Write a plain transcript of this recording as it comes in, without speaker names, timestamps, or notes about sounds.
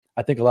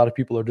I think a lot of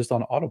people are just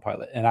on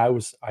autopilot. And I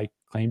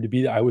claim to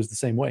be, I was the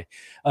same way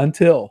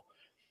until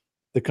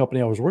the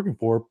company I was working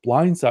for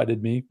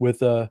blindsided me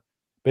with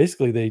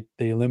basically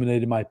they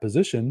eliminated my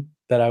position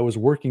that I was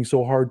working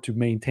so hard to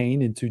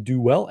maintain and to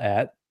do well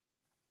at.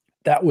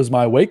 That was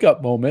my wake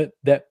up moment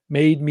that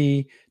made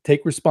me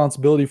take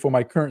responsibility for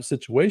my current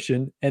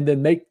situation and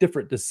then make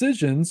different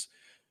decisions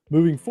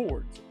moving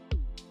forward.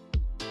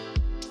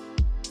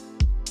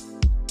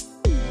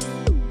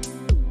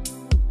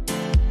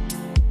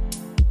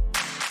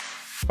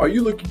 Are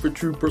you looking for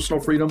true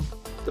personal freedom?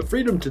 The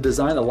freedom to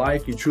design a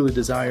life you truly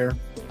desire?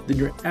 Then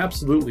you're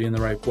absolutely in the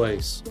right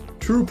place.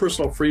 True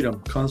personal freedom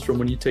comes from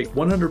when you take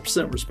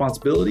 100%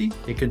 responsibility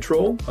and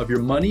control of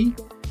your money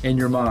and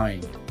your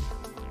mind.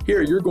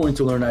 Here, you're going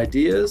to learn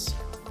ideas,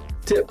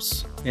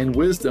 tips, and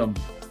wisdom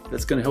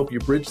that's going to help you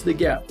bridge the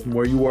gap from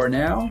where you are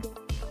now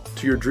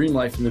to your dream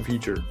life in the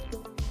future.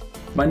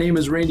 My name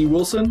is Randy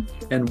Wilson,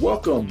 and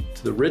welcome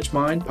to the Rich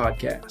Mind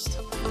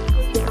Podcast.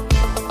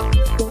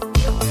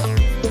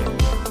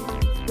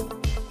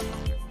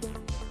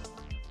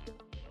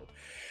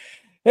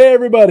 Hey,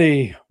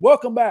 everybody.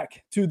 Welcome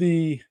back to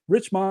the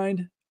Rich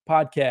Mind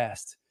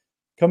Podcast.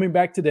 Coming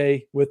back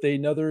today with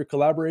another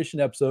collaboration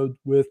episode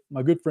with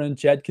my good friend,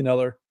 Chad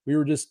Kneller. We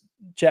were just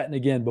chatting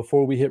again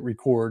before we hit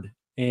record,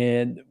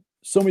 and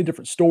so many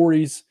different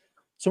stories,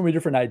 so many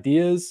different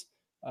ideas.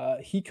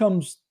 He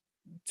comes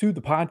to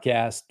the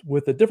podcast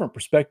with a different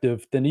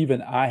perspective than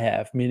even I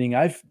have, meaning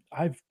I've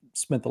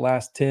spent the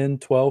last 10,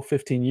 12,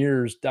 15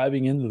 years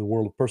diving into the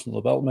world of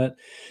personal development,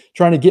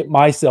 trying to get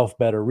myself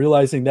better,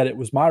 realizing that it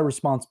was my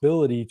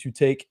responsibility to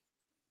take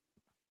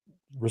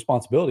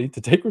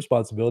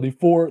responsibility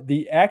for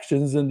the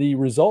actions and the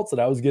results that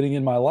I was getting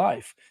in my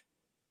life.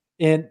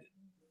 And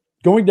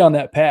going down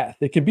that path,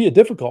 it can be a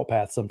difficult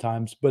path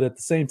sometimes, but at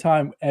the same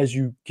time, as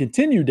you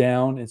continue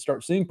down and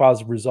start seeing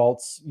positive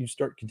results, you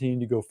start continuing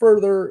to go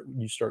further,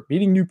 you start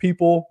meeting new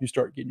people, you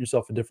start getting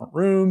yourself in different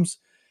rooms.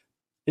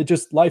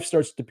 Life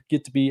starts to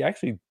get to be it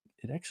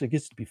actually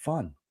gets to be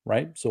fun,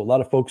 right? So a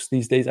lot of folks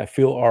these days I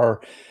feel are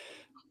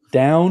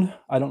down,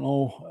 I don't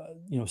know,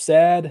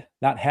 sad,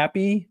 not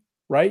happy,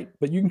 right?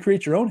 But you can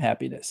create your own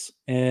happiness.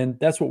 And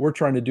that's what we're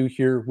trying to do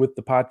here with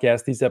the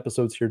podcast, these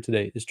episodes here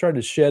today, is try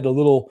to shed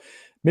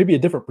maybe a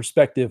different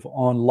perspective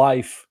on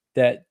life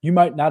that you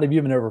might not have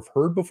even ever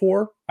heard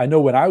before. I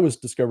know when I was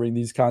discovering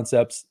these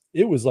concepts,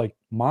 it was like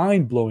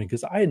mind blowing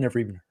because I had never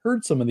even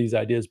heard some of these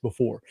ideas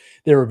before.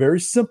 They were very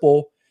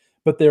simple,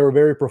 but they were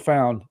very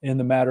profound in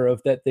the matter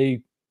of that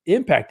they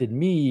impacted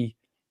me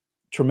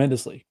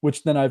tremendously,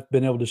 which then I've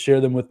been able to share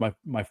them with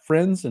my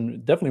friends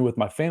and definitely with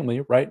my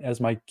family, right?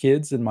 As my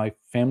kids and my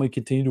family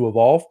continue to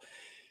evolve,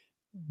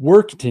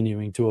 we're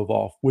continuing to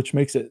evolve, which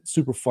makes it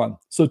super fun.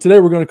 So today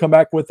we're going to come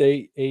back with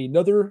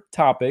another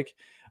topic.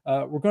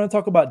 We're going to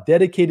talk about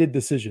dedicated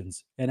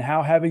decisions and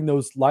how having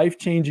those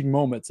life-changing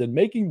moments and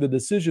making the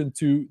decision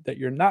that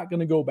you're not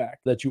going to go back,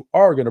 that you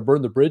are going to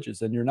burn the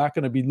bridges and you're not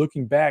going to be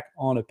looking back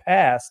on a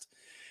past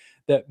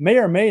that may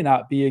or may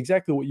not be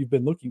exactly what you've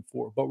been looking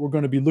for, but we're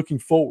going to be looking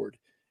forward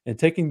and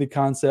taking the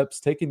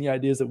concepts, taking the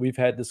ideas that we've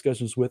had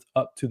discussions with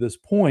up to this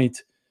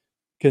point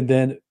can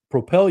then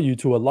propel you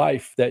to a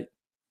life that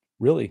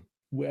really,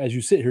 as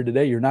you sit here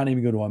today, you're not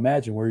even going to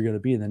imagine where you're going to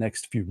be in the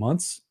next few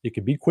months. It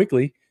could be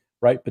quickly,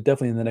 right? But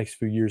definitely in the next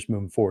few years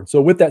moving forward.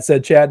 So with that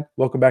said, Chad,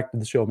 welcome back to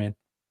the show, man.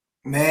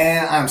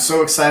 Man, I'm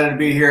so excited to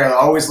be here. I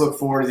always look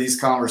forward to these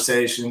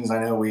conversations.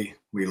 I know we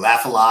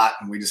laugh a lot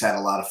and we just had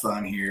a lot of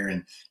fun here.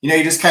 And,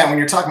 you just kind of, when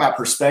you're talking about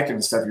perspective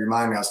and stuff, you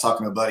remind me, I was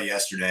talking to a buddy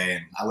yesterday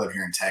and I live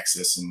here in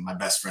Texas and my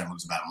best friend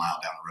lives about a mile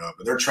down the road,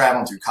 but they're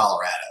traveling through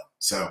Colorado.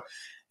 So,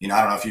 I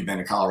don't know if you've been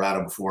to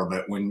Colorado before,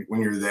 but when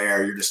you're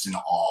there, you're just in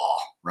awe,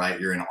 right?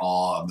 You're in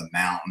awe of the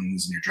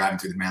mountains and you're driving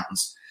through the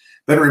mountains.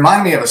 But it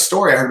reminded me of a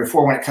story I heard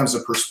before when it comes to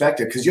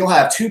perspective, because you'll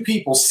have two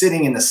people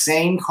sitting in the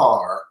same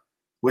car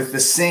with the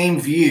same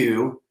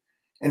view.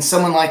 And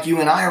someone like you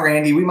and I,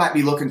 Randy, we might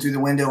be looking through the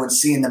window and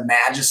seeing the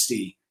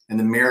majesty and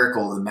the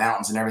miracle of the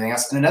mountains and everything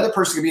else. And another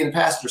person could be in the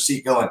passenger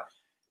seat going,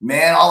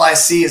 man, all I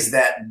see is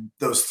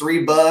those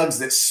 3 bugs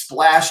that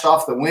splashed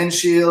off the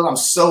windshield. I'm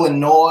so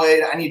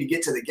annoyed. I need to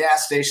get to the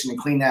gas station and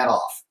clean that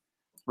off,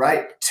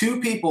 right? Two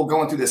people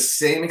going through the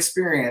same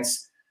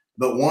experience,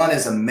 but one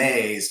is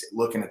amazed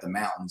looking at the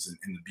mountains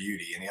and the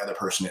beauty, and the other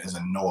person is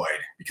annoyed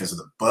because of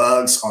the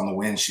bugs on the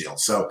windshield.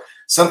 So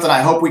something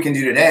I hope we can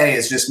do today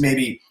is just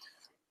maybe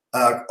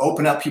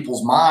open up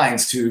people's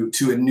minds to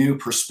a new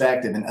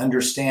perspective and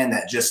understand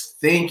that just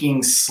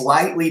thinking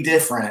slightly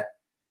different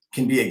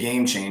can be a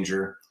game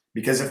changer.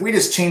 Because if we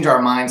just change our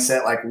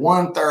mindset like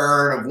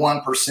 1/3 of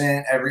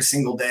 1% every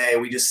single day,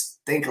 we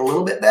just think a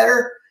little bit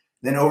better,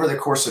 then over the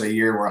course of a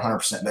year, we're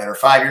 100% better.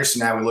 5 years from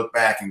now, we look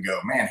back and go,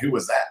 man, who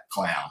was that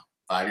clown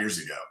 5 years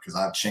ago? Because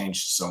I've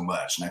changed so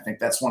much. And I think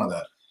that's one of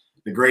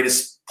the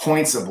greatest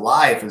points of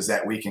life is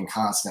that we can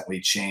constantly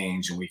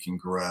change and we can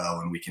grow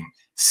and we can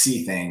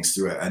see things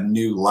through a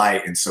new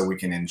light. And so we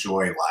can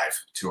enjoy life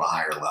to a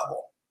higher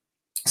level.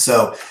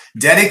 So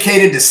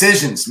dedicated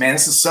decisions, man,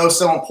 this is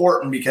so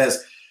important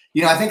because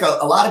I think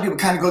a lot of people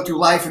kind of go through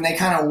life and they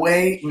kind of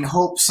wait and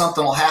hope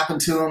something will happen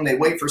to them. They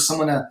wait for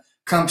someone to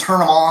come turn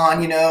them on.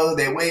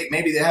 They wait.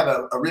 Maybe they have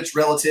a rich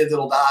relative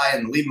that'll die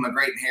and leave them a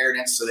great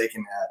inheritance so they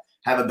can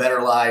have a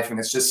better life. And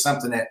it's just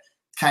something that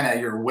kind of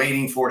you're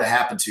waiting for to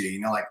happen to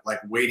you, like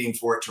waiting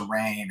for it to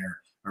rain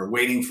or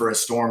waiting for a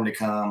storm to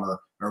come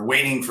or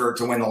waiting for it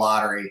to win the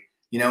lottery.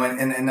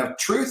 And the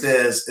truth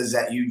is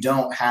that you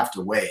don't have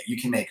to wait. You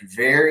can make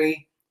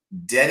very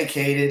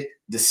dedicated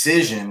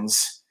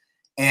decisions.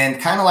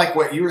 And kind of like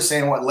what you were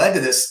saying, what led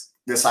to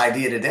this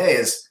idea today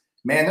is,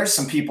 man, there's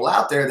some people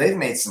out there, they've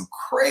made some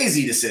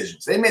crazy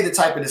decisions. They made the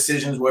type of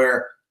decisions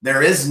where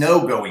there is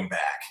no going back.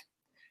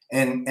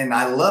 And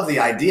I love the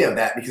idea of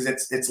that because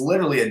it's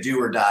literally a do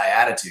or die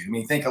attitude. I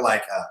mean, think of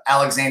like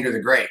Alexander the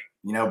Great,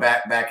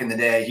 back in the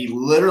day,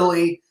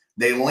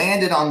 they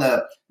landed on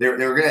they were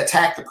going to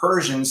attack the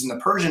Persians, and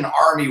the Persian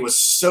army was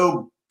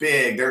so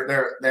big.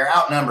 They're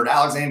outnumbered.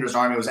 Alexander's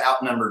army was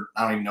outnumbered.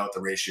 I don't even know what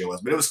the ratio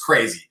was, but it was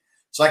crazy.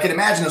 So I can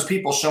imagine those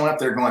people showing up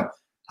there going,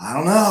 I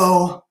don't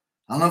know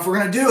if we're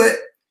going to do it.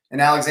 And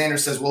Alexander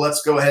says, well,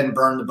 let's go ahead and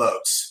burn the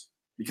boats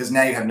because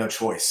now you have no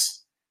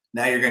choice.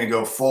 Now you're going to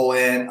go full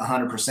in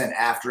 100%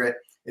 after it.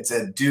 It's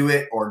a do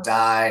it or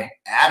die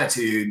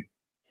attitude.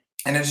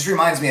 And it just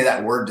reminds me of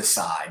that word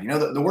decide.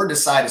 The word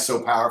decide is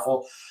so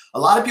powerful. A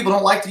lot of people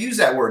don't like to use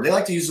that word. They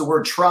like to use the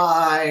word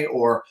try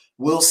or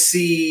we'll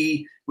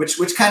see, which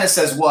kind of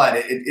says what?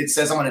 It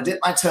says I'm going to dip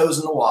my toes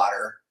in the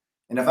water.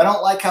 And if I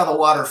don't like how the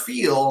water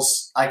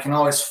feels, I can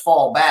always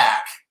fall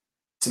back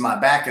to my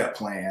backup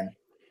plan.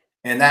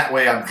 And that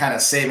way I'm kind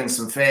of saving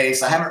some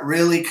face. I haven't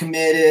really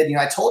committed.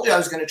 I told you I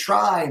was going to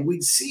try and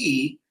we'd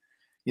see,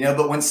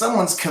 but when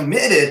someone's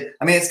committed,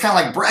 I mean, it's kind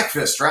of like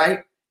breakfast,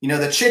 right?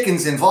 The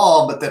chicken's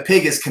involved, but the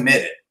pig is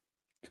committed.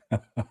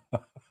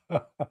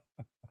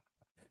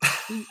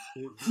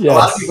 Yes. A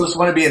lot of people just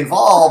want to be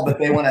involved, but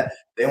they want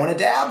to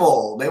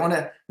dabble. They want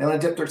to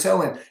dip their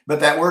toe in.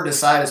 But that word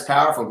decide is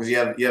powerful because you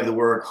have the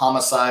word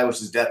homicide,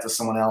 which is death to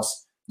someone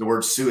else, the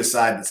word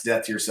suicide, that's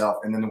death to yourself,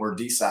 and then the word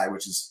decide,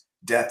 which is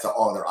death to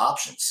all other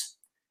options.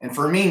 And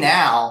for me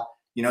now,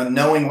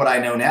 knowing what I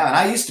know now, and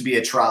I used to be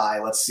a try,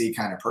 let's see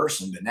kind of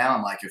person, but now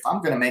I'm like, if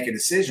I'm going to make a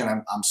decision,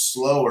 I'm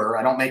slower.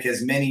 I don't make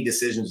as many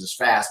decisions as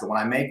fast, but when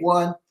I make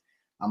one,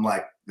 I'm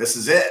like, this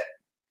is it.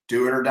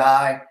 Do it or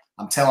die.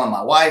 I'm telling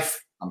my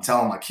wife, I'm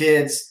telling my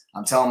kids,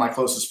 I'm telling my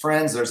closest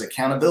friends. There's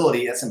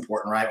accountability. That's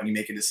important, right? When you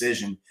make a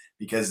decision,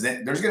 because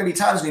there's going to be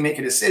times when you make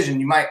a decision,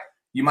 you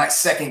might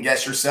second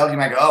guess yourself. You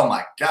might go, oh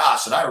my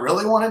gosh, did I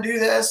really want to do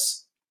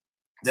this?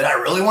 Did I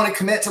really want to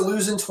commit to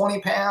losing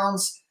 20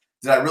 pounds?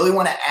 Did I really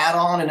want to add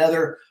on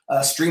another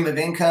stream of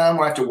income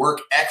where I have to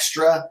work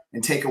extra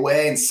and take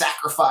away and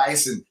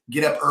sacrifice and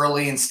get up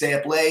early and stay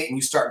up late? And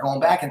you start going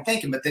back and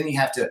thinking, but then when you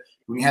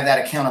have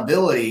that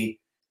accountability,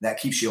 that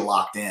keeps you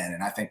locked in.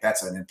 And I think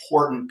that's an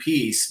important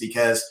piece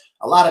because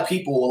a lot of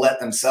people will let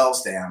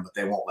themselves down, but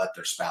they won't let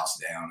their spouse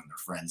down and their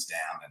friends down.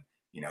 And,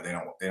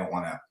 they don't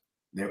want to,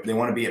 they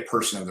want to be a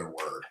person of their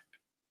word.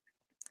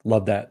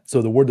 Love that.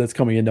 So the word that's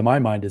coming into my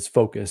mind is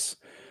focus.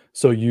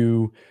 So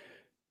you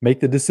make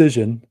the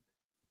decision,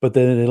 but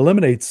then it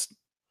eliminates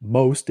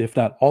most, if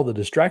not all, the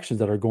distractions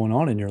that are going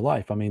on in your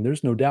life. I mean,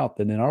 there's no doubt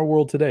that in our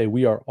world today,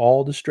 we are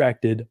all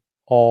distracted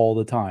all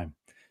the time.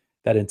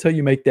 That until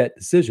you make that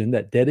decision,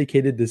 that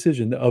dedicated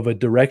decision of a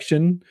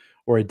direction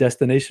or a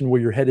destination where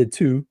you're headed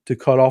to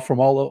cut off from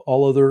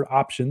all other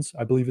options,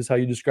 I believe is how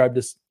you describe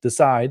this,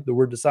 decide, the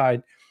word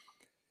decide,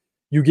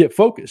 you get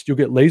focused. You'll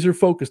get laser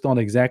focused on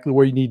exactly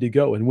where you need to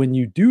go. And when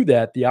you do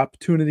that, the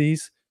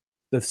opportunities,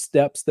 the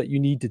steps that you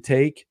need to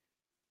take,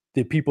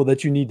 the people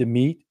that you need to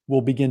meet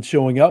will begin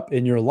showing up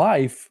in your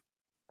life.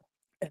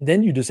 And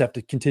then you just have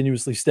to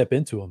continuously step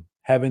into them,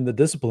 having the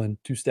discipline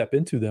to step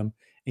into them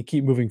and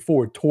keep moving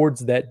forward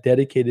towards that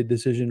dedicated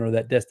decision or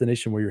that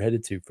destination where you're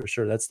headed to. For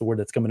sure. That's the word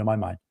that's coming to my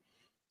mind.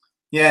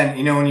 Yeah.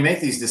 And when you make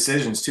these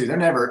decisions too,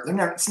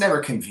 it's never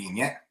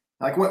convenient.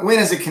 Like when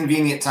is a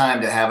convenient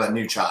time to have a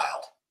new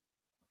child?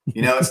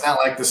 It's not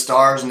like the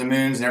stars and the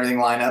moons and everything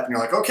line up and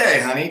you're like,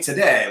 okay, honey,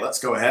 today, let's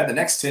go ahead. The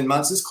next 10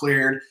 months is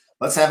cleared.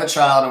 Let's have a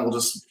child and we'll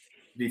just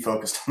be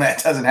focused on that.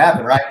 It doesn't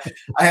happen, right?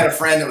 I had a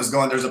friend that was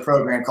there's a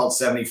program called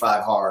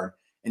 75 Hard,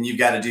 and you've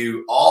got to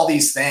do all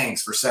these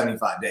things for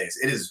 75 days.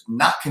 It is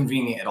not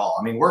convenient at all.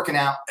 I mean, working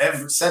out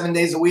 7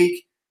 days a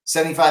week,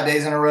 75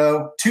 days in a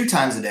row, 2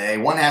 times a day.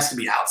 One has to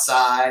be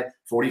outside,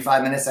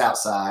 45 minutes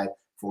outside,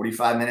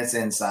 45 minutes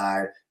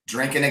inside,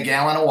 drinking a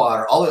gallon of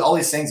water. All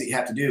these things that you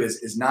have to do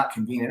is not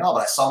convenient at all.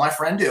 But I saw my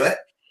friend do it,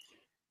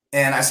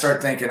 and I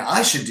started thinking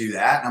I should do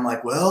that. And I'm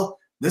like, well,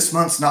 this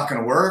month's not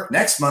going to work.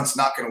 Next month's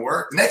not going to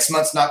work. The next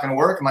month's not going to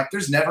work. I'm like,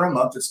 there's never a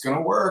month that's going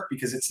to work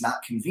because it's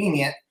not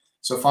convenient.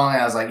 So finally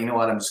I was like, you know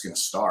what? I'm just going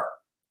to start.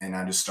 And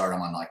I just start.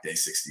 I'm on like day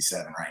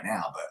 67 right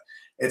now. But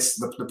it's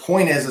the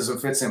point is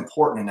if it's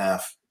important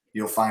enough,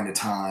 you'll find a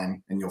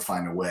time and you'll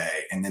find a way.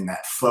 And then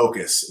that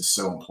focus is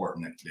so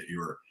important that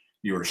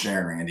you were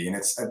sharing, Randy. And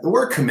it's the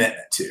word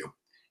commitment too.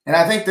 And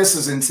I think this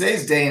is in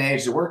today's day and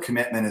age, the word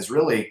commitment is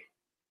really,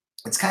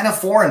 it's kind of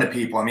foreign to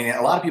people. I mean,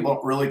 a lot of people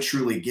don't really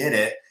truly get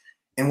it.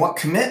 And what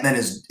commitment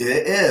is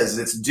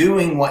it's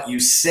doing what you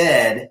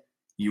said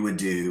you would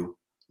do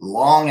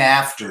long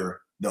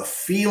after the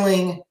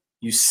feeling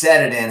you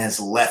said it in has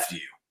left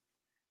you,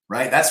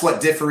 right? That's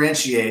what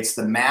differentiates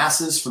the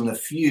masses from the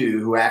few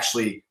who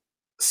actually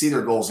see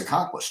their goals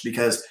accomplished.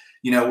 Because,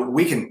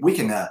 we can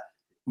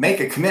make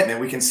a commitment.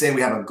 We can say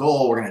we have a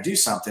goal, we're going to do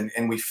something,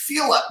 and we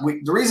feel like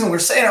the reason we're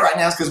saying it right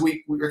now is because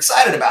we're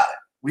excited about it.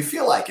 We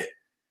feel like it.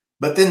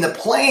 But then the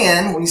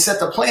plan, when you set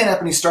the plan up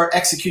and you start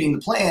executing the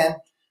plan,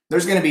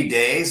 there's going to be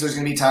days, there's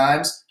going to be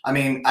times. I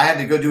mean, I had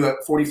to go do a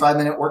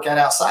 45-minute workout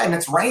outside and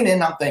it's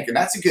raining. I'm thinking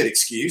that's a good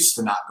excuse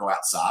to not go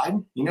outside.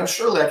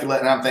 Surely I could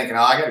and I'm thinking,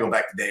 I got to go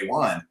back to day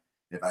one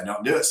if I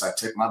don't do it. So I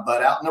took my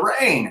butt out in the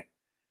rain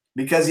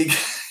because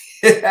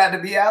it had to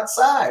be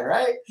outside,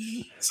 right?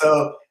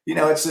 So,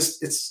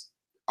 it's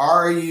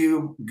are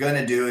you going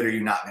to do it or are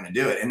you not going to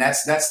do it? And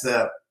that's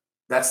the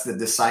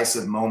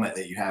decisive moment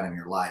that you have in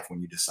your life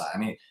when you decide. I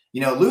mean,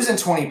 losing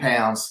 20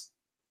 pounds,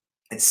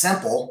 it's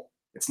simple.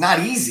 It's not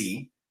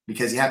easy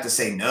because you have to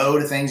say no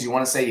to things you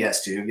want to say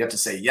yes to. You have to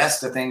say yes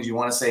to things you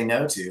want to say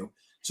no to.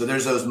 So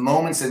there's those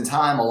moments in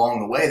time along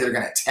the way that are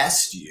going to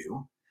test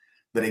you.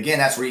 But again,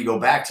 that's where you go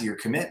back to your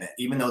commitment.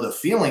 Even though the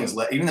feelings,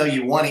 even though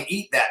you want to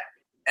eat that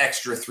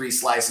extra 3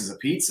 slices of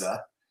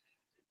pizza,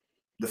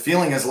 the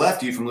feeling has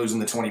left you from losing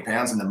the 20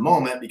 pounds in the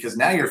moment because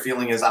now your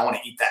feeling is, I want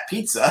to eat that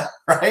pizza,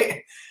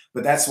 right?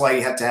 But that's why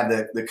you have to have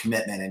the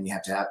commitment, and you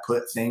have to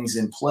put things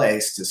in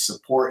place to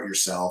support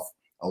yourself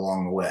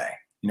along the way.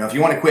 If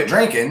you want to quit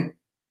drinking,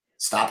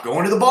 stop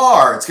going to the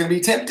bar. It's going to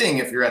be tempting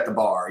if you're at the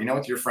bar,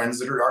 with your friends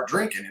that are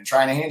drinking and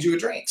trying to hand you a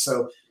drink.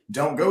 So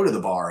don't go to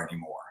the bar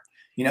anymore.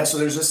 So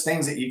there's just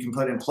things that you can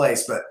put in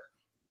place. But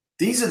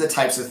these are the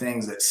types of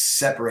things that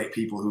separate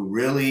people who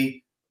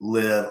really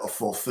live a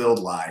fulfilled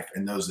life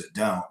and those that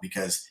don't.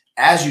 Because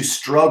as you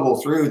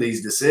struggle through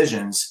these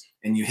decisions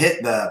and you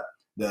hit the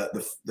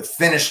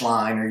finish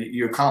line or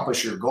you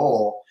accomplish your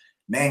goal,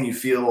 man, you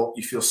feel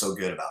so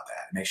good about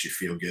that. It makes you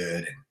feel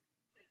good.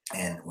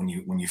 And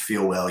when you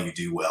feel well, you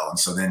do well. And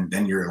so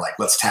then you're like,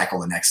 let's tackle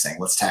the next thing.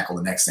 Let's tackle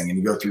the next thing. And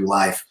you go through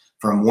life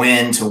from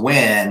win to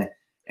win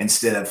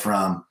instead of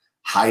from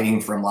hiding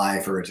from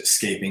life or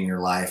escaping your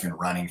life and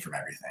running from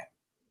everything.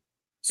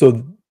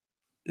 So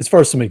as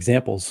far as some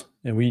examples,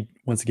 and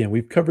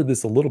we've covered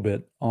this a little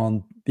bit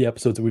on the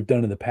episodes that we've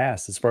done in the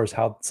past, as far as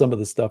how some of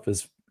this stuff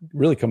has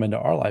really come into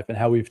our life and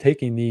how we've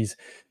taken these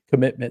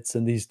commitments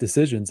and these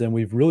decisions and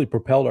we've really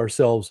propelled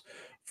ourselves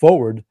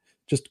forward.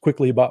 Just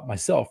quickly about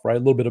myself, right? A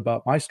little bit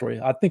about my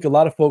story. I think a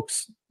lot of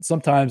folks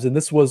sometimes, and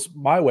this was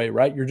my way,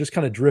 right? You're just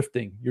kind of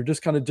drifting. You're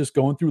just kind of just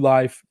going through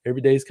life.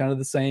 Every day is kind of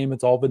the same.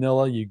 It's all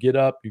vanilla. You get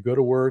up, you go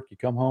to work, you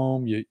come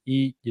home, you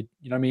eat, you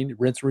know what I mean?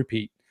 Rinse,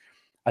 repeat.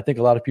 I think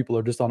a lot of people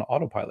are just on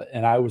autopilot.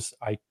 And I was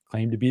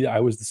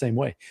the same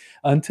way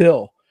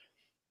until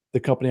the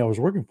company I was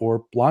working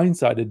for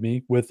blindsided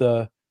me with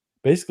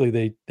basically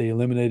they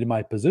eliminated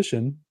my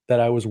position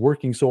that I was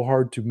working so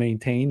hard to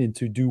maintain and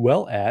to do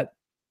well at.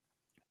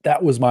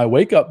 That was my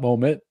wake up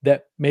moment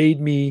that made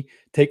me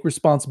take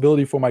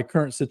responsibility for my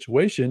current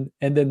situation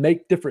and then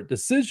make different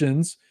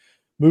decisions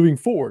moving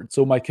forward.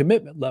 So my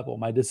commitment level,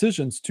 my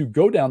decisions to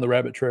go down the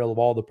rabbit trail of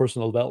all the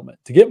personal development,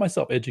 to get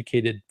myself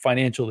educated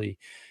financially,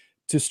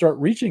 to start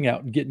reaching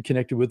out and getting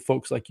connected with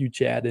folks like you,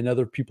 Chad, and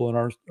other people in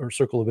our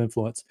circle of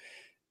influence.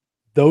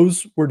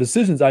 Those were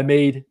decisions I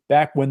made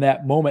back when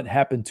that moment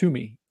happened to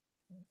me.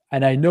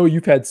 And I know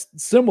you've had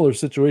similar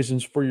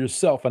situations for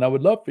yourself. And I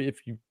would love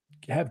if you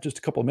have just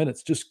a couple of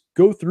minutes, just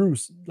go through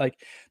like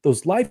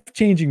those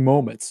life-changing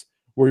moments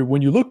where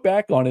when you look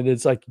back on it,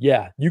 it's like,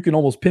 yeah, you can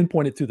almost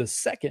pinpoint it to the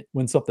second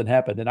when something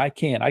happened. And I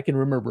can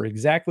remember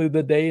exactly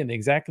the day and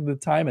exactly the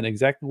time and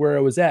exactly where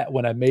I was at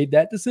when I made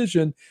that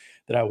decision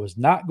that I was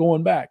not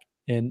going back.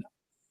 And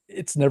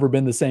it's never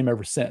been the same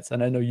ever since.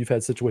 And I know you've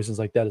had situations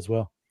like that as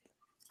well.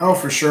 Oh,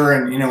 for sure.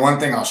 And, one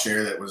thing I'll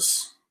share that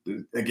was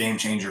a game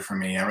changer for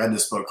me, I read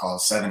this book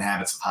called 7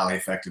 Habits of Highly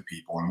Effective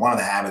People. And one of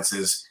the habits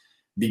is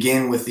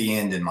begin with the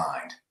end in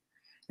mind.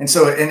 And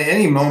so in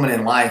any moment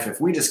in life,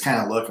 if we just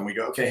kind of look and we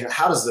go, okay,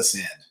 how does this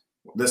end?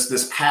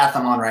 This path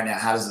I'm on right now,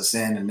 how does this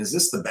end? And is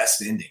this the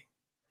best ending?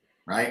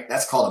 Right?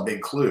 That's called a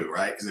big clue,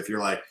 right? Because if you're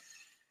like,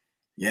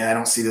 yeah, I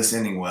don't see this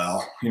ending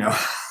well,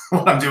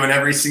 what I'm doing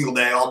every single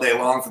day, all day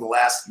long for the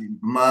last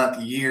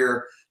month,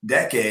 year,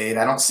 decade,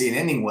 I don't see it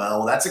ending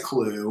well. That's a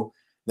clue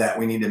that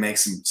we need to make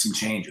some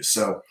changes.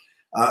 So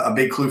a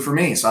big clue for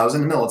me. So I was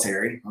in the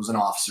military, I was an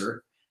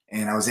officer,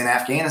 and I was in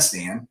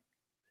Afghanistan,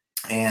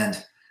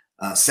 and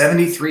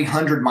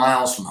 7,300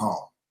 miles from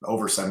home,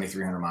 over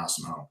 7,300 miles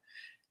from home.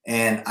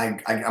 And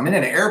I'm in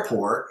an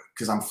airport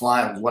because I'm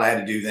flying. What I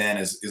had to do then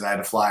is I had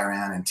to fly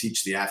around and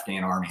teach the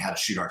Afghan army how to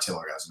shoot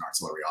artillery. I was an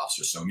artillery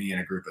officer. So me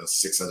and a group of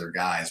 6 other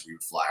guys, we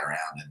would fly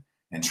around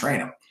and train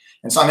them.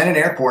 And so I'm in an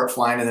airport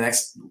flying to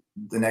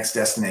the next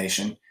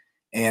destination.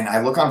 And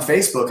I look on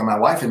Facebook, and my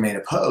wife had made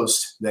a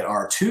post that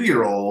our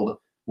 2-year-old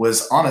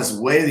was on his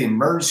way to the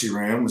emergency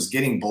room, was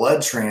getting blood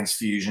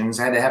transfusions,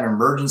 had to have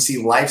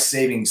emergency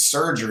life-saving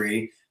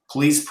surgery.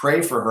 Please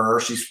pray for her.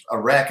 She's a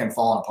wreck and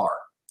falling apart.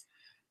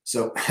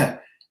 So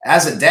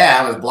as a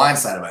dad, I was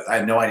blindsided by it. I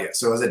had no idea.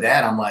 So as a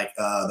dad, I'm like,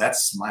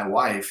 that's my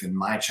wife and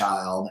my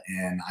child,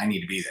 and I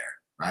need to be there,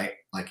 right?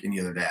 Like any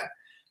other dad.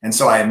 And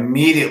so I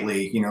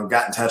immediately,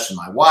 got in touch with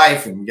my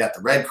wife, and we got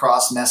the Red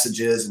Cross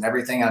messages and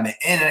everything. I'm in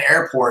an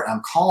airport.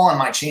 I'm calling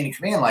my chain of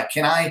command, like,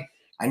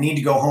 I need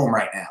to go home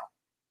right now.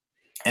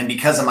 And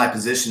because of my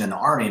position in the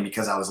Army, and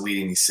because I was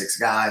leading these 6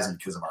 guys, and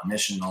because of our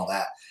mission and all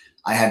that,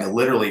 I had to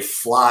literally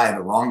fly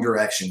the wrong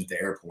direction at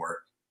the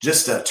airport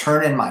just to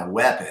turn in my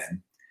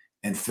weapon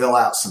and fill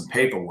out some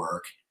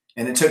paperwork.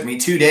 And it took me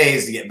 2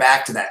 days to get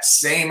back to that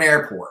same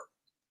airport.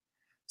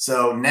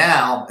 So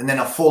now, and then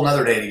a full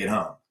another day to get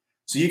home.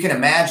 So you can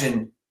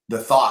imagine the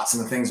thoughts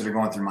and the things that are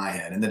going through my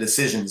head and the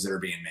decisions that are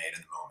being made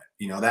in the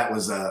moment. That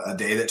was a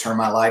day that turned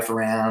my life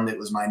around. It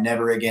was my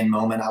never again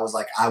moment. I was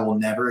like, I will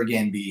never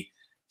again be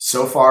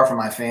so far from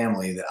my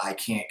family that I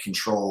can't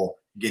control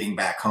getting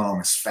back home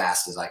as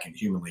fast as I can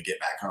humanly get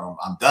back home.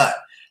 I'm done.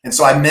 And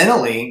so I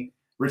mentally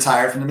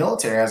retired from the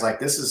military. I was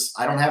like,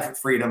 I don't have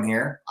freedom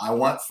here. I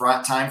want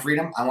time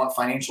freedom. I want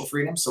financial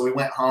freedom. So we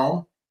went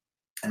home,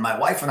 and my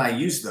wife and I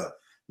used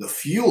the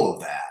fuel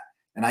of that.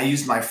 And I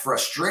used my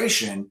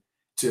frustration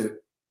to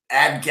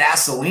add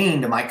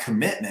gasoline to my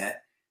commitment.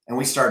 And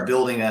we started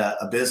building a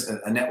business,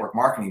 a network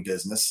marketing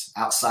business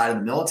outside of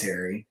the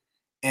military.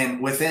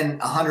 And within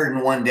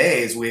 101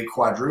 days, we had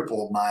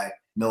quadrupled my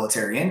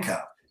military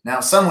income. Now,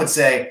 some would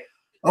say,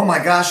 oh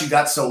my gosh, you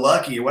got so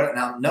lucky. What?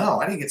 Now, no,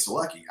 I didn't get so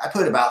lucky. I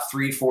put about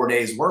 3-4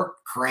 days work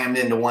crammed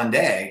into one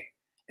day.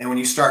 And when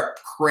you start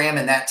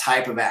cramming that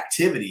type of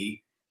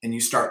activity and you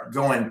start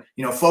going,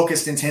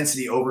 focused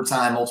intensity over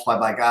time multiplied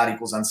by God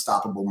equals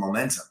unstoppable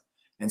momentum.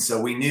 And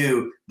so we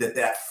knew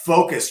that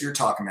focus you're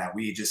talking about,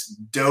 we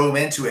just dove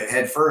into it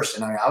head first.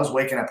 And I was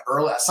waking up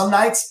early. Some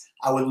nights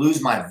I would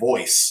lose my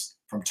voice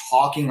from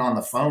talking on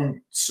the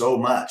phone so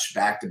much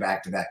back to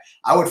back to back.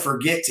 I would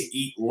forget to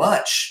eat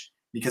lunch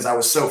because I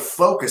was so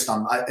focused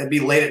on, it'd be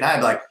late at night. I'd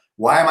be like,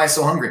 why am I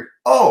so hungry?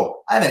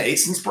 Oh, I haven't ate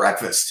since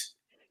breakfast.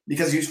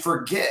 Because you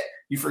forget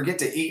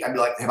to eat. I'd be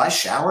like, have I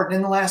showered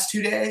in the last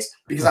 2 days?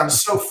 Because I'm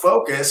so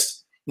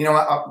focused.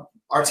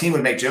 Our team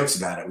would make jokes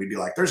about it. We'd be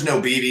like, there's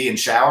no BB in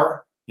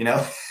shower,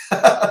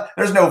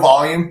 there's no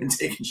volume in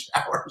taking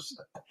showers.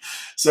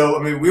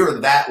 So, we were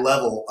that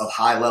level of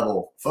high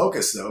level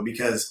focus though,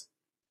 because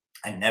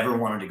I never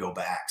wanted to go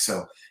back.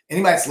 So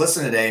anybody that's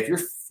listening today, if you're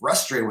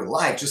frustrated with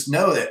life, just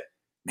know that,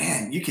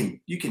 man, you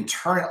can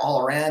turn it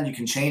all around. You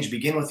can change,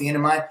 begin with the end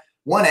in mind.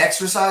 One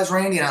exercise,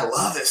 Randy, and I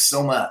love this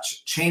so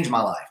much, changed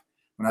my life.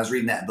 When I was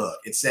reading that book,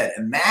 it said,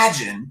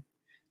 imagine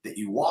that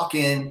you walk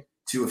in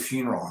to a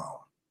funeral home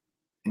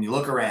and you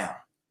look around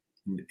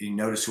and you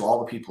notice who all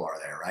the people are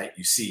there, right?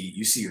 You see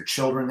your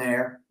children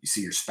there. You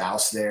see your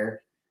spouse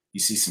there. You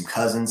see some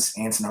cousins,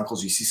 aunts and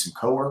uncles. You see some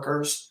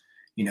coworkers.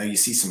 You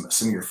see some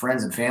of your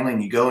friends and family,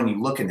 and you go and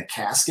you look in the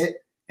casket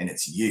and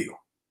it's you.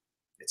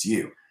 It's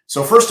you.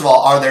 So first of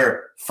all, are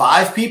there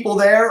 5 people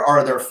there or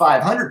are there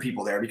 500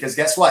 people there? Because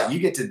guess what? You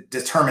get to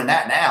determine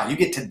that now. You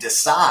get to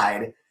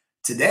decide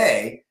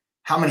today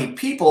how many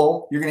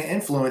people you're going to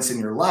influence in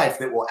your life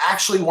that will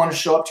actually want to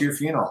show up to your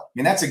funeral.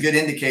 That's a good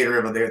indicator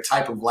of the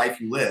type of life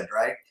you lived,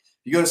 right?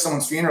 If you go to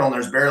someone's funeral and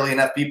there's barely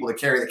enough people to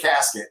carry the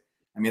casket,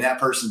 that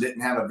person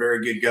didn't have a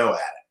very good go at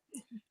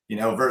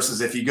it,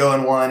 versus if you go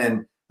in one,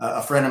 and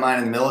a friend of mine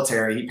in the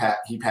military,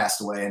 he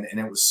passed away, and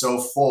it was so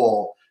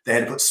full, they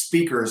had to put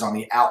speakers on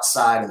the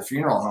outside of the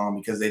funeral home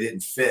because they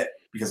didn't fit,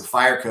 because of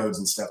fire codes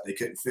and stuff. They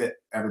couldn't fit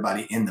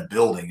everybody in the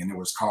building, and there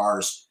was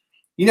cars.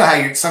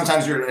 How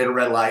sometimes you're at a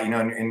red light,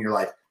 and you're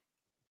like,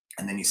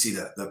 and then you see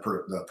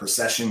the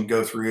procession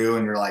go through,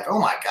 and you're like, oh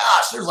my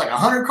gosh, there's like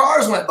 100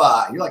 cars went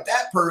by. You're like,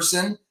 that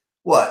person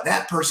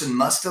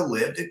must have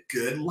lived a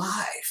good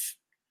life,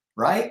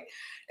 right?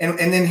 And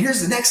then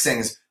here's the next thing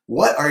is,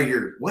 what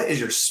is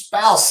your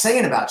spouse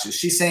saying about you?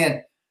 She's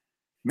saying,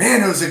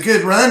 man, it was a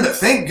good run, but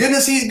thank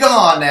goodness he's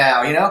gone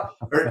now,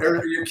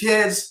 or your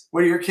kids,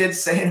 what are your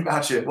kids saying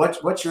about you?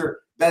 What's your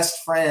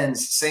best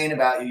friends saying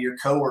about you? Your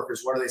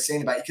coworkers, what are they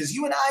saying about you? Because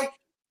you and I,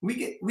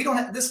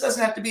 this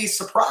doesn't have to be a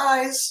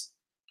surprise.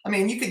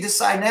 You could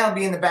decide now to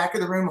be in the back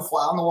of the room, a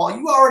fly on the wall.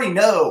 You already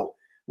know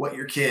what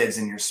your kids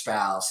and your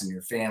spouse and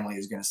your family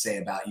is going to say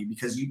about you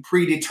because you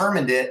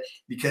predetermined it,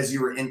 because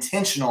you were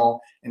intentional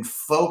and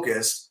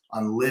focused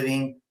on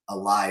living a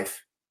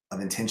life of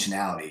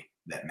intentionality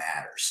that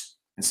matters.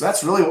 And so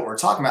that's really what we're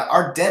talking about.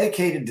 Our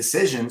dedicated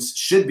decisions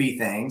should be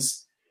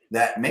things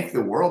that make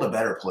the world a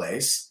better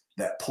place,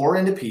 that pour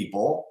into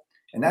people.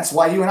 And that's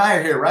why you and I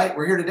are here, right?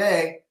 We're here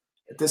today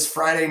at this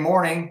Friday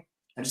morning.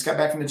 I just got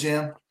back from the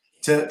gym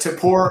to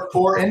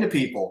pour into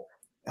people.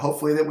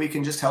 Hopefully that we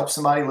can just help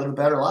somebody live a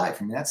better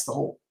life. That's the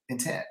whole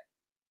intent.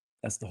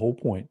 That's the whole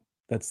point.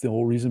 That's the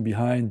whole reason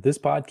behind this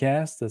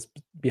podcast. That's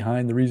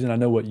behind the reason I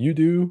know what you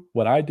do,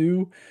 what I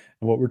do,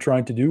 and what we're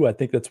trying to do. I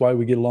think that's why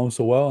we get along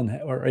so well and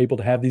are able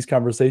to have these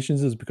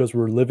conversations, is because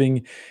we're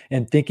living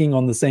and thinking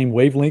on the same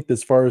wavelength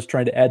as far as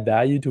trying to add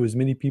value to as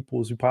many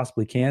people as we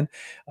possibly can.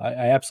 I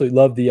absolutely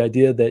love the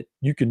idea that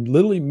you can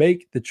literally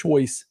make the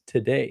choice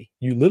today.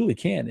 You literally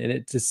can. And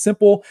it's just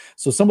simple.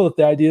 So some of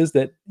the ideas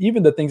that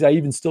even the things I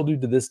even still do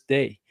to this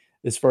day,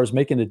 as far as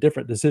making a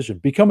different decision,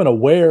 becoming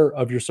aware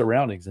of your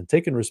surroundings and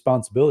taking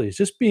responsibility, is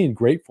just being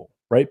grateful,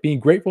 right? Being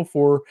grateful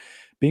for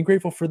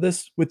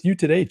this with you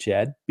today,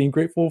 Chad. Being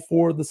grateful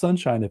for the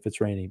sunshine if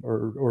it's raining,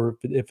 or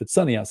if it's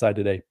sunny outside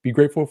today. Be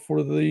grateful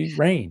for the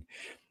rain.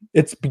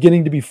 It's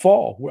beginning to be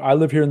fall. I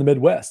live here in the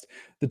Midwest.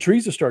 The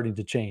trees are starting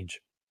to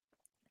change.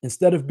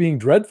 Instead of being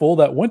dreadful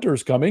that winter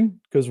is coming,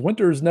 because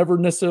winter is never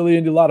necessarily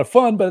a lot of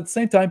fun, but at the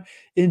same time,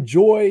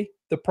 enjoy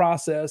the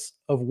process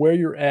of where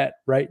you're at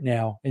right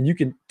now. And you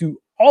can do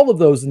all of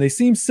those, and they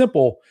seem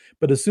simple,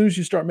 but as soon as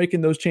you start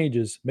making those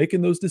changes,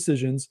 making those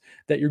decisions,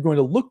 that you're going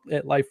to look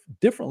at life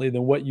differently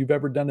than what you've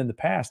ever done in the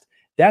past,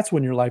 that's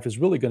when your life is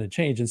really going to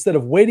change. Instead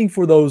of waiting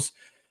for those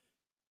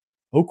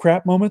oh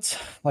crap moments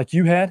like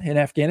you had in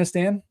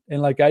Afghanistan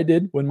and like I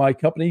did when my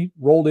company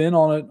rolled in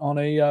on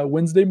a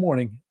Wednesday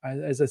morning.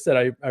 As I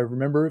said, I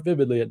remember it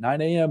vividly at 9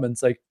 a.m. and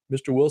it's like,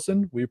 Mr.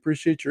 Wilson, we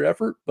appreciate your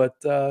effort, but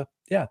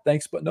yeah,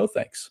 thanks, but no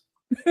thanks.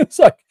 It's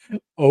like,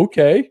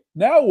 okay,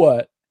 now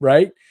what?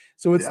 Right.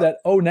 So it's Yeah. that,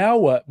 oh, now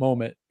what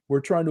moment.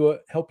 We're trying to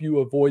help you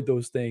avoid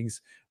those things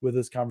with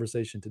this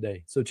conversation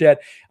today. So, Chad,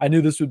 I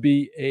knew this would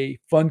be a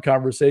fun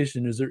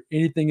conversation. Is there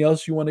anything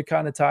else you want to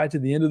kind of tie to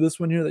the end of this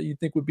one here that you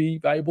think would be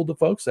valuable to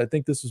folks? I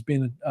think this has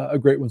been a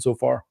great one so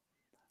far.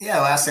 Yeah.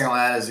 Last thing I'll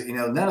add is,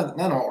 none of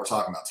what we're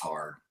talking about is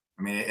hard.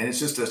 I mean, and it's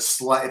just a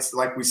slight, it's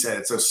like we said,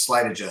 it's those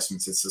slight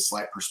adjustments. It's a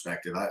slight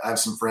perspective. I have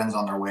some friends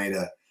on their way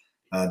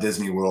to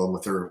Disney World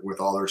with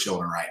all their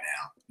children right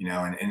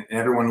now, and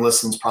everyone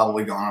listening's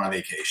probably going on a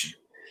vacation.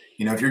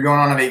 If you're going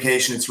on a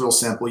vacation, it's real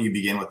simple. You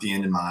begin with the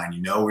end in mind.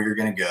 You know where you're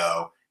going to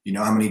go. You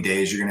know how many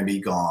days you're going to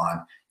be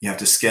gone. You have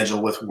to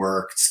schedule with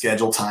work,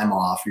 schedule time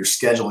off. You're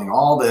scheduling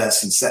all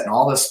this and setting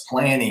all this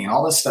planning and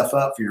all this stuff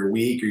up for your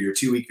week or your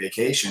 2-week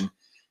vacation.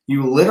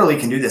 You literally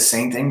can do the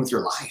same thing with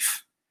your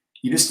life.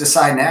 You just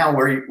decide now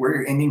where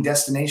your ending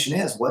destination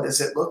is. What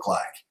does it look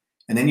like?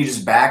 And then you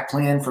just back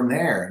plan from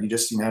there. You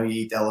just, you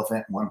eat the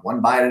elephant one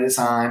bite at a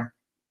time,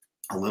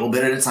 a little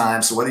bit at a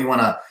time. So whether you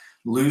want to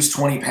lose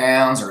 20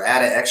 pounds or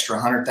add an extra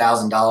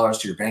 $100,000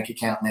 to your bank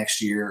account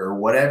next year or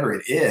whatever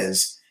it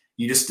is,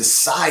 you just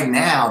decide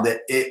now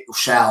that it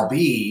shall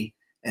be,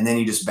 and then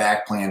you just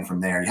back plan from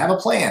there. You have a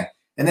plan.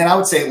 And then I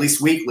would say at least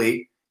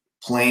weekly,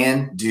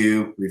 plan,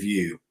 do,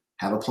 review.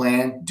 Have a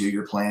plan, do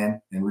your plan,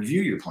 and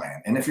review your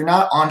plan. And if you're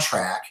not on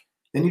track,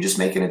 then you just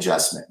make an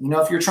adjustment.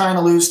 If you're trying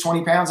to lose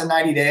 20 pounds in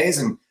 90 days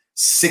and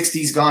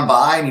 60's gone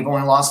by and you've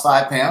only lost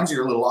 5 pounds,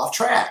 you're a little off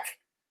track.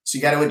 So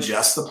you got to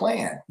adjust the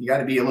plan. You got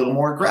to be a little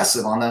more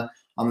aggressive on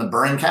the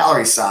burning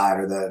calorie side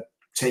or the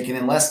taking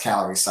in less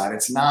calorie side.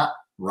 It's not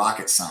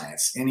rocket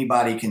science.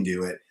 Anybody can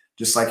do it.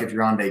 Just like if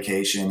you're on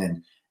vacation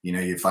and you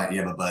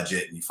have a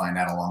budget and you find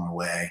out along the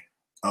way,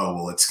 oh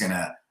well, it's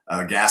gonna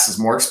gas is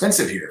more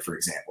expensive here, for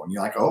example, and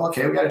you're like, oh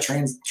okay, we got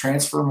to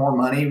transfer more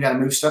money, we got to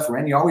move stuff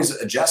around. You're always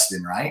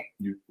adjusting, right?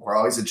 We're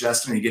always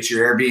adjusting. You get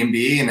your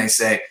Airbnb and they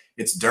say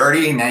it's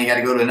dirty and now you got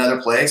to go to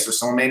another place or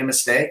someone made a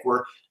mistake.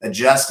 We're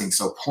adjusting.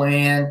 So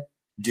plan,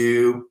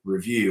 do,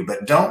 review,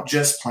 but don't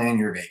just plan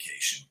your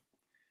vacation.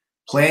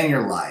 Plan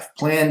your life.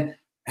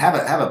 Have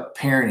a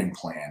parenting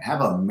plan, have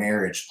a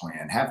marriage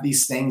plan, have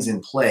these things in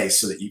place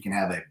so that you can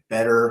have a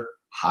better,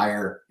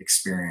 higher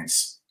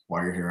experience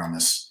while you're here on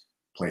this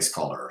place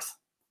called Earth.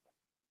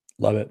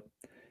 Love it.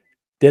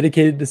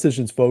 Dedicated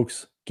decisions,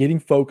 folks. Getting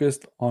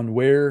focused on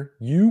where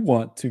you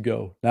want to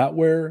go, not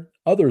where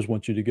others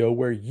want you to go,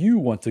 where you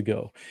want to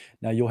go.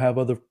 Now, you'll have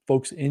other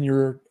folks in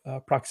your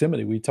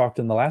proximity. We talked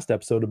in the last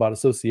episode about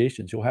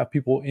associations. You'll have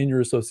people in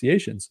your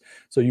associations.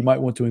 So you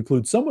might want to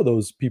include some of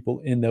those people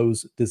in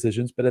those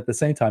decisions. But at the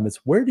same time,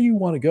 it's where do you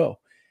want to go?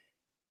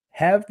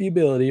 Have the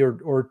ability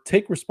or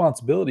take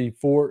responsibility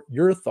for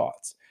your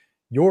thoughts,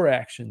 your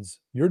actions,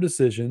 your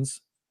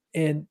decisions,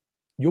 and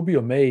you'll be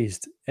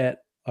amazed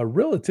at a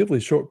relatively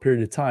short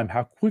period of time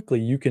how quickly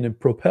you can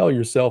propel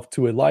yourself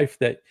to a life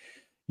that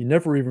you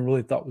never even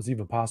really thought was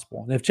even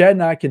possible. And if Chad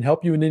and I can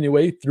help you in any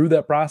way through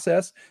that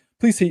process,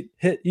 please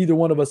hit either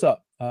one of us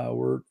up.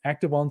 We're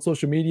active on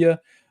social media.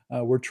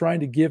 We're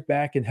trying to give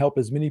back and help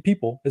as many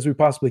people as we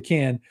possibly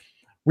can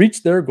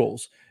reach their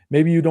goals.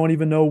 Maybe you don't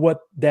even know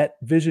what that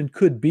vision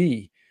could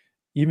be.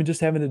 Even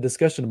just having a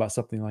discussion about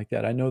something like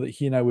that. I know that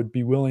he and I would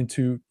be willing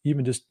to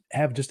even just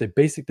have just a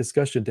basic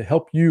discussion to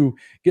help you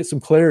get some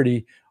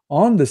clarity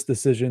on this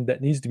decision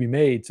that needs to be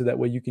made so that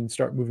way you can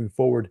start moving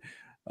forward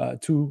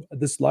to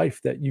this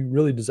life that you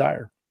really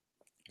desire.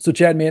 So,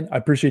 Chad, man, I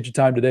appreciate your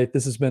time today.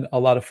 This has been a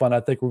lot of fun. I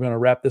think we're going to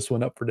wrap this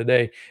one up for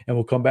today, and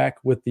we'll come back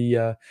with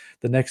the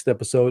next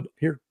episode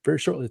here very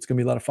shortly. It's going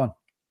to be a lot of fun.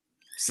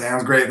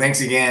 Sounds great.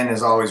 Thanks again,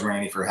 as always,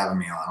 Randy, for having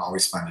me on.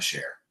 Always fun to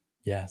share.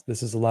 Yeah,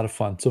 this is a lot of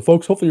fun. So,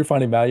 folks, hopefully you're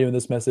finding value in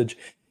this message.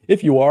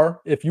 If you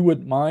are, if you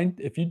wouldn't mind,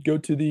 if you'd go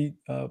to the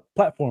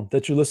platform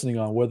that you're listening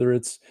on, whether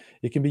it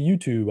can be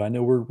YouTube. I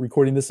know we're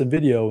recording this in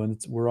video, and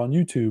we're on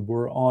YouTube.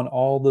 We're on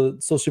all the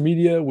social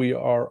media. We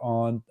are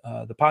on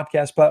the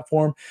podcast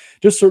platform.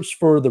 Just search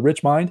for The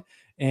Rich Mind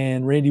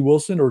and Randy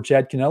Wilson or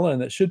Chad Kneller,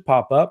 and that should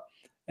pop up.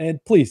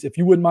 And please, if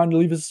you wouldn't mind to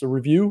leave us a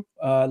review,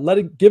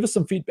 give us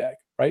some feedback.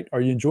 Right?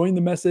 Are you enjoying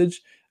the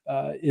message?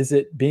 Is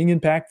it being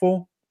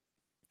impactful?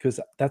 Because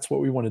that's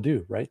what we want to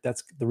do, right?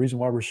 That's the reason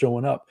why we're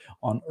showing up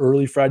on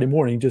early Friday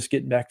morning, just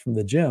getting back from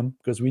the gym,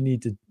 because we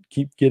need to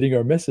keep getting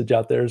our message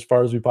out there as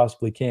far as we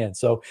possibly can.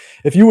 So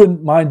if you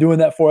wouldn't mind doing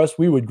that for us,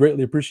 we would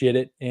greatly appreciate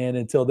it. And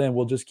until then,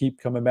 we'll just keep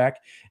coming back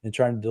and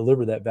trying to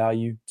deliver that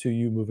value to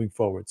you moving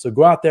forward. So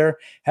go out there,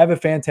 have a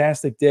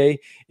fantastic day,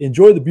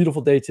 enjoy the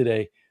beautiful day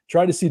today,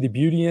 try to see the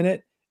beauty in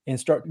it, and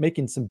start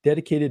making some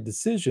dedicated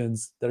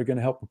decisions that are going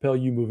to help propel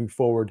you moving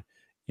forward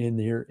in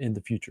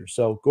the future.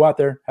 So go out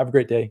there, have a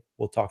great day.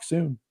 We'll talk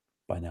soon.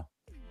 Bye now.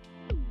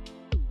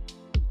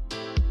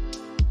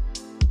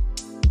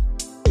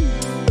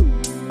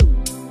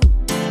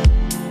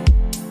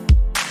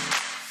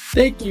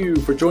 Thank you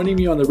for joining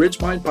me on the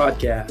Rich Mind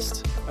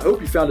Podcast. I hope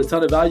you found a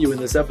ton of value in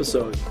this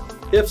episode.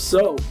 If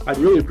so, I'd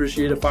really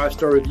appreciate a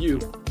 5-star review,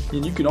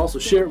 and you can also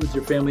share it with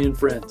your family and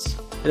friends.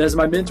 And as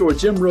my mentor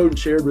Jim Roden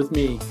shared with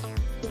me,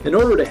 in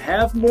order to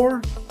have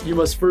more, you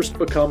must first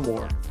become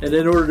more. And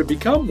in order to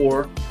become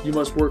more, you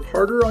must work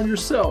harder on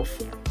yourself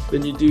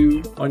than you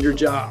do on your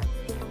job.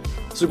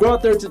 So go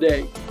out there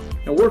today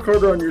and work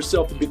harder on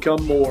yourself to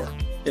become more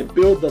and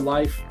build the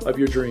life of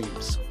your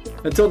dreams.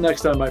 Until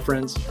next time, my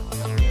friends.